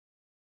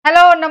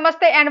Hello,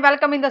 namaste, and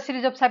welcome in the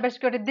series of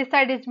cybersecurity. This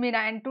side is Meena,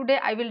 and today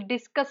I will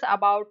discuss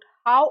about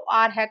how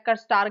are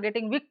hackers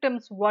targeting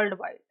victims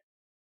worldwide.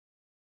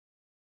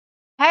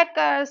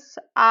 Hackers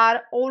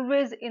are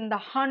always in the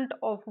hunt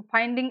of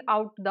finding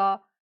out the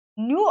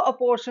new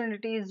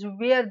opportunities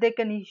where they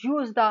can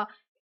use the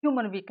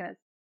human weakness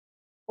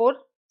or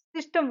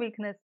system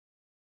weakness,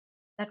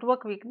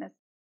 network weakness,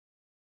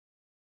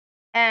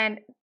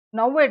 and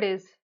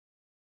nowadays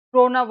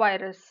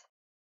coronavirus,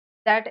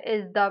 that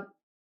is the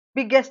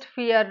biggest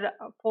fear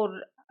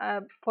for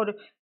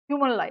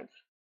human life.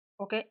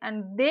 Okay,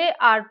 and they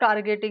are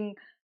targeting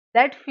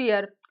that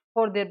fear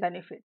for their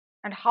benefit,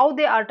 and how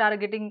they are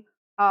targeting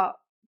uh,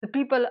 the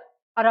people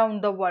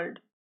around the world.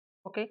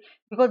 Okay,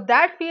 because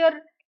that fear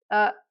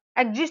uh,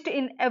 exists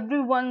in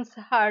everyone's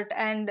heart,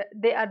 and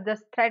they are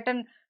just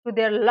threatened to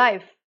their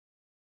life.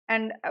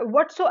 And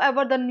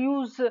whatsoever the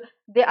news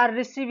they are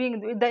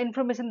receiving, the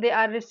information they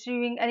are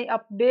receiving, any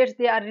updates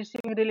they are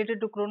receiving related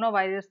to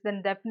coronavirus,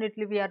 then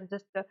definitely we are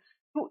just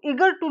too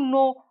eager to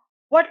know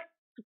what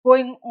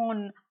going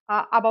on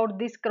about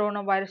this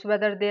coronavirus,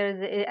 whether there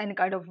is any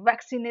kind of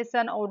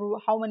vaccination, or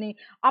how many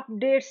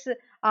updates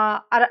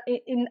are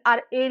in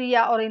our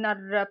area or in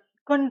our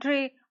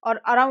country or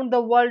around the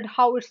world,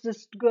 how it's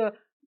just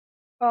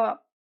uh,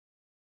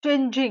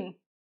 changing.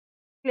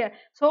 Clear.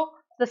 So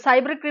the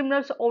cyber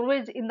criminals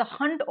always in the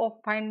hunt of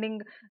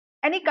finding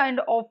any kind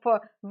of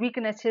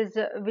weaknesses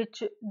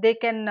which they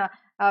can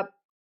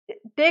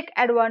take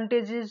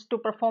advantages to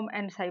perform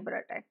an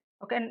cyber attack.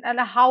 Okay, and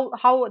how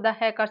the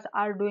hackers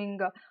are doing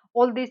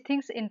all these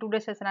things in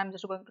today's session. I'm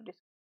just going to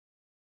discuss.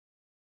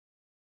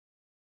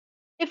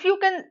 If you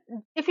can,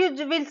 if you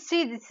will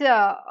see this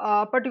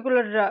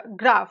particular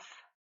graph.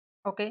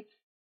 Okay,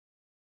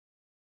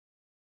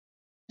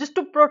 just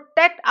to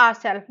protect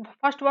ourselves,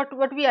 first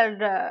what we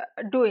are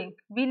doing,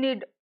 we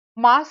need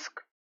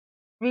mask.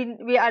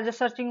 We are just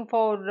searching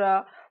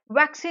for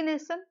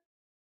vaccination.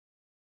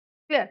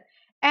 Clear.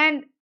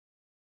 And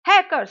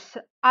hackers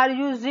are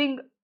using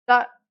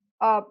the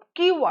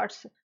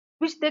keywords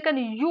which they can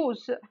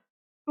use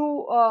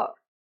to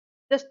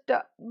just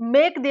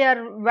make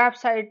their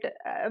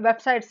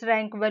websites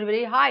rank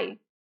very high.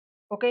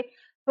 Okay,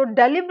 so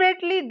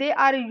deliberately they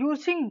are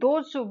using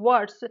those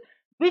words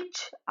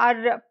which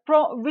are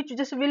which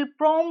just will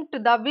prompt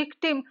the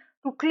victim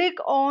to click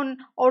on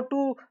or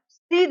to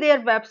see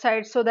their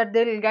website, so that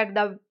they will get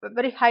the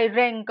very high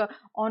rank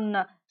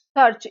on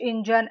search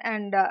engine,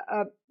 and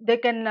they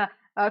can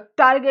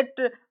target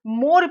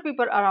more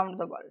people around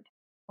the world.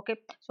 Okay,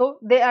 so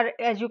they are,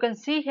 as you can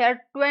see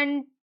here,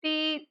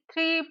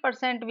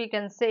 23% we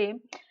can say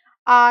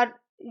are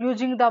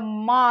using the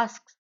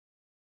masks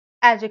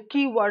as a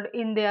keyword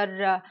in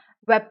their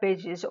web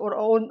pages or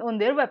on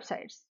their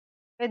websites.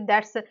 Okay,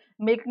 that's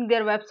making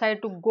their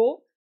website to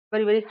go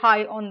very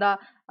high on the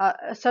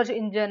search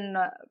engine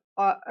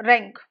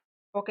rank.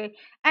 Okay,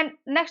 and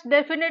next,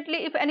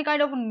 definitely if any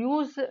kind of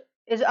news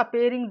is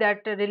appearing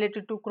that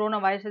related to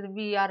coronavirus,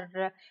 we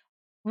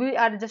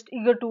are just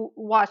eager to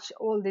watch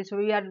all this.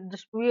 We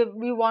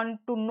want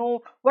to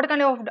know what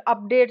kind of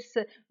updates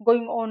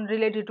going on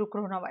related to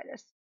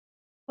coronavirus.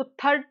 So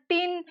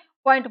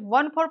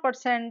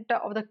 13.14%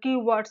 of the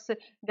keywords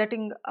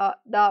getting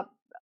the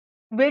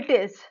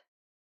weightage.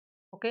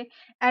 Okay,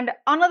 and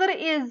another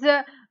is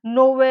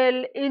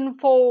novel,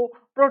 info,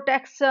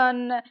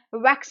 protection,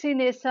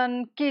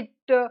 vaccination, kit,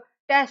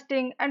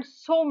 testing, and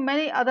so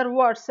many other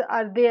words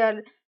are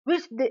there,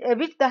 which the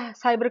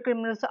cyber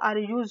criminals are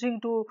using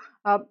to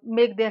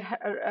make their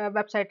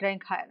website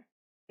rank higher.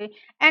 Okay,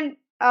 and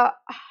h-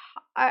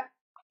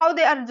 how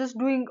they are just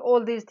doing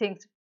all these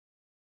things,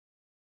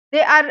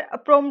 they are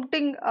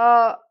prompting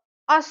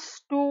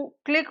us to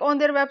click on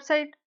their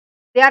website.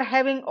 They are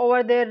having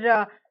over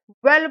their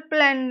well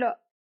planned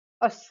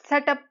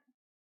setup.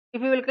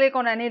 If you will click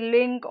on any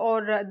link,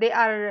 or they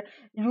are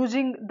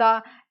using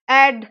the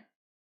ad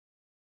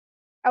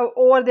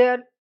over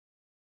there.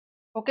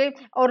 Okay,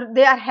 or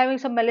they are having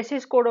some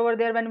malicious code over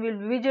there. When we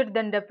visit,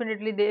 then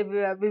definitely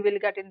we will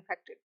get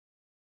infected.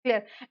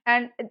 Clear.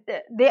 And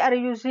they are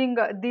using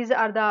these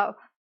are the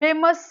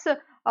famous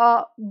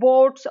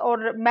bots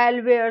or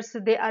malwares.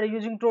 They are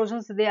using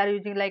trojans. They are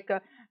using like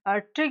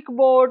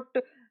trickbot,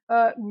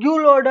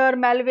 loader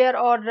malware,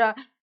 or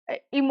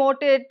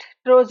emoted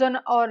trojan,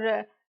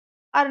 or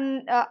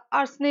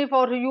rsnif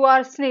or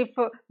ursnif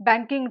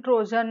banking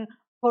trojan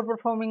for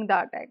performing the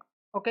attack.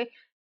 Okay,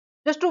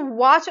 just to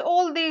watch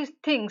all these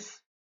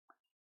things,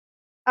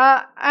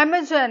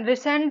 Amazon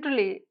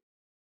recently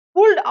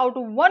pulled out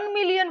 1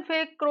 million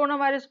fake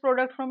coronavirus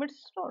product from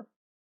its store.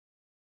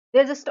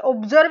 They're just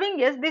observing,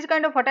 yes, this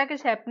kind of attack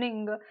is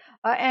happening,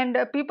 and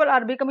people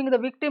are becoming the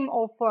victim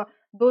of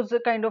those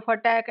kind of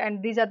attack,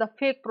 and these are the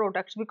fake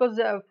products. Because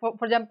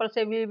for example,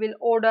 say we will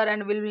order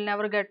and we will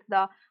never get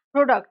the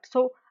product,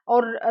 so,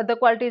 or the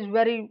quality is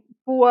very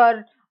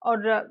poor,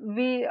 or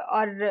we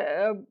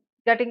are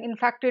getting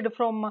infected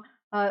from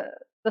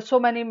the so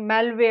many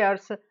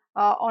malwares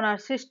on our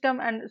system,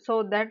 and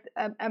so that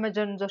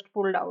Amazon just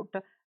pulled out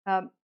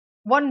um,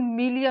 1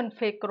 million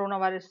fake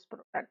coronavirus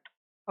product.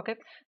 Okay,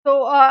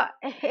 so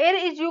here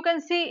is, you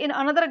can see in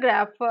another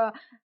graph,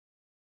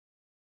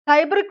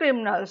 cyber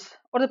criminals,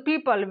 or the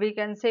people, we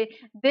can say,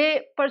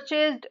 they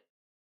purchased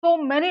so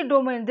many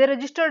domains, they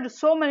registered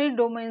so many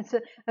domains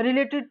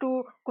related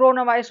to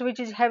coronavirus, which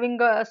is having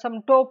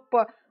some top,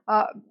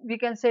 we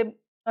can say,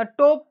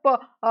 top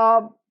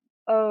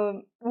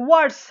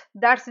words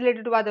that's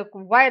related to either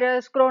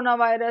virus,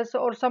 coronavirus,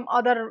 or some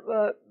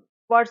other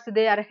words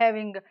they are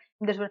having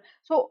in this one.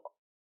 So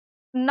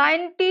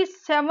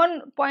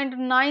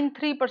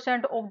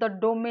 97.93% of the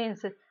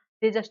domains,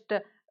 they just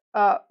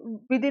uh,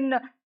 within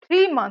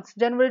 3 months,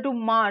 January to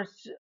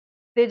March,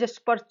 they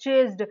just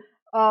purchased,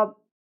 uh,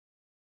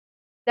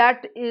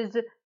 that is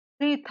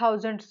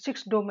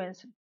 3006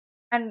 domains,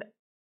 and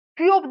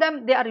few of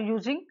them they are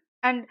using,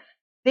 and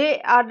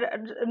they are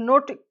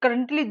not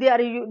currently, they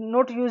are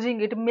not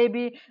using it,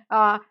 maybe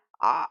uh,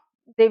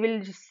 they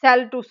will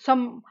sell to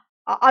some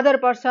other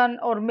person,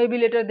 or maybe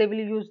later they will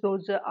use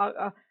those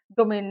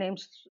domain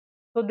names,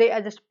 so they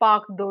are just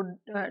parked those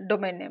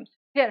domain names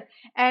here.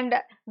 And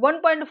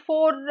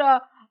 1.4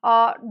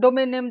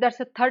 domain name, that's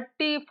a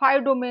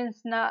 35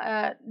 domains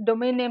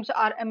domain names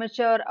are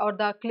amateur or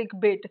the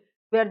clickbait,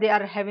 where they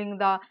are having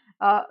the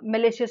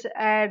malicious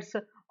ads,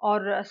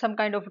 or some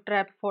kind of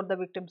trap for the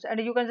victims. And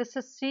you can just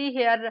see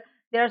here,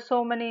 there are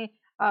so many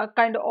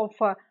kind of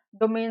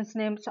domains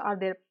names are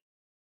there.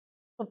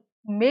 So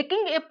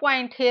making a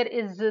point here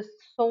is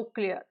so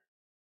clear.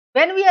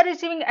 When we are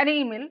receiving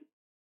any email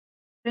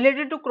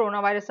related to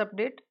coronavirus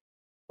update,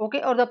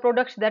 okay, or the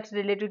products that's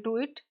related to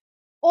it,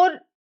 or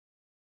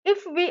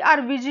if we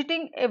are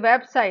visiting a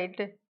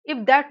website,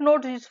 if that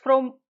note is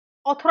from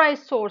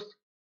authorized source,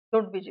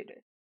 don't visit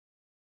it,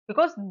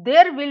 because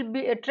there will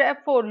be a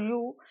trap for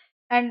you.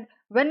 And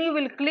when you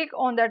will click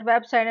on that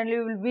website and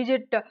you will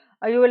visit,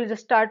 you will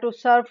just start to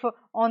surf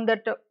on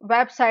that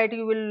website,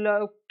 you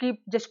will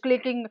keep just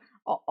clicking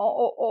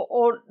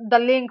or the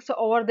links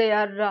over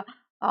there,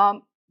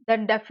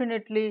 then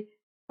definitely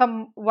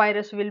some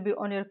virus will be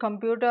on your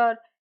computer,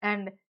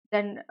 and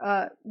then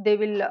they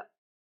will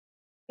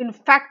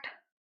infect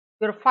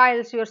your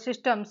files, your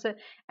systems,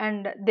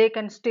 and they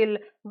can steal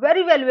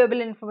very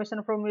valuable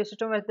information from your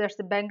system, whether that's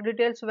the bank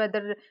details,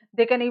 whether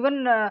they can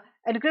even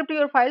encrypt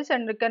your files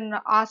and can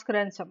ask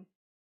ransom.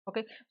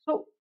 Okay,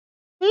 so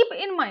keep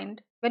in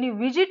mind, when you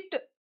visit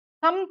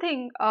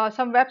something,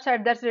 some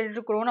website that's related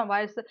to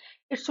coronavirus,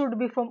 it should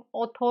be from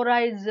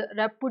authorized,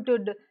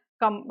 reputed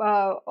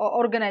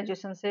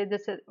organizations, say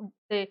this,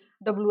 say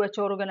WHO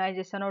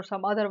organization or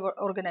some other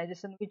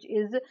organization which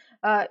is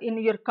in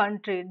your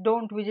country.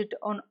 Don't visit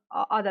on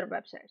other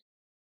websites.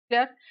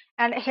 Clear?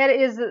 And here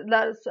is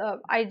the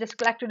I just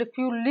collected a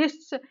few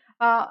lists,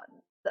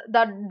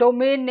 the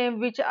domain name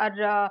which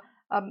are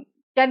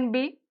can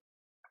be,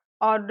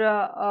 or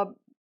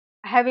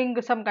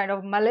having some kind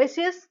of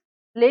malicious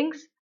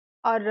links,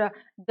 or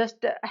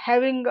just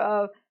having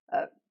uh,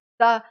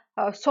 the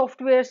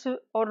softwares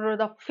or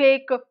the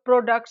fake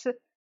products.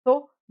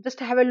 So just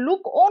have a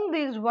look on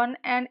this one,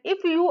 and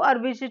if you are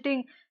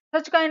visiting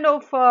such kind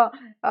of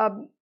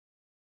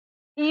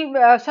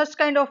such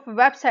kind of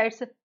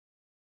websites,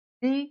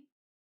 the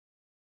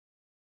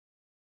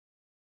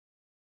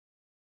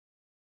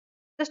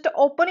just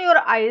open your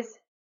eyes,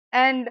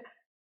 and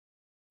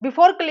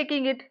before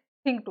clicking it,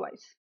 think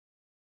twice.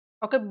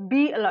 Okay,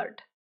 be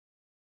alert.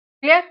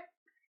 Clear?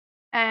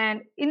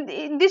 And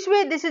in this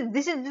way, this is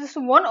just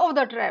one of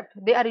the trap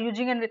they are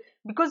using. And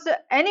because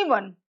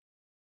anyone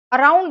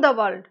around the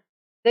world,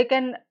 they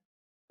can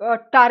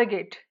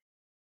target.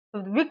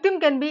 So the victim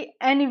can be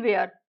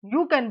anywhere,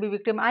 you can be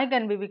victim, I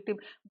can be victim.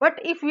 But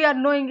if we are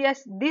knowing,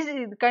 yes, this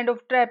is the kind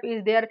of trap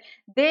is there,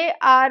 they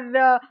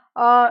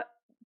are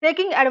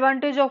taking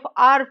advantage of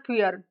our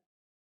fear,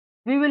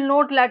 we will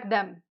not let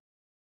them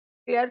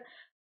here.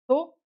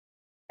 So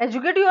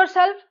educate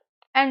yourself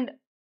and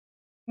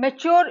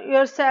mature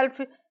yourself,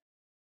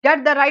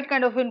 get the right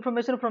kind of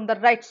information from the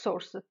right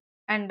source,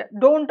 and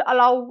don't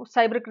allow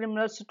cyber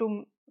criminals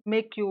to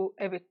make you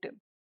a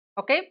victim.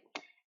 Okay,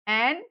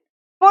 and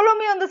follow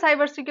me on the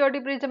cyber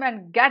security prism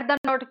and get the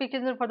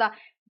notification for the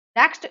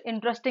next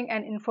interesting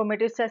and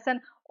informative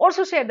session.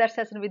 Also share that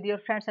session with your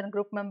friends and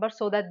group members,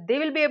 so that they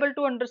will be able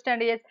to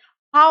understand, yes,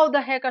 how the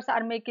hackers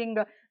are making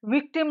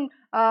victim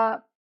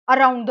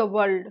around the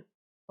world.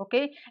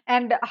 Okay,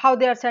 and how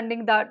they are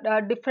sending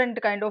the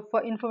different kind of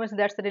information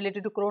that's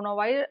related to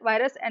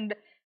coronavirus. And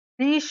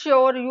be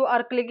sure you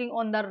are clicking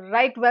on the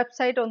right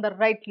website, on the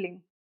right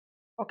link.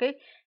 Okay,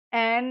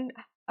 and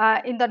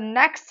in the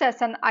next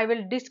session I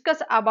will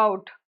discuss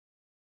about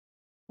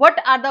what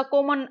are the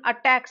common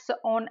attacks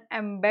on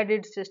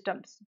embedded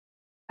systems.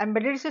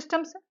 Embedded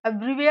systems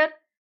everywhere,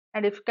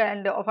 and if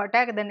kind of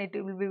attack, then it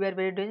will be very,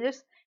 very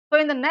dangerous. So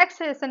in the next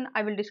session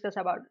I will discuss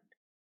about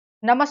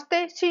it.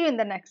 Namaste, see you in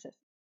the next session.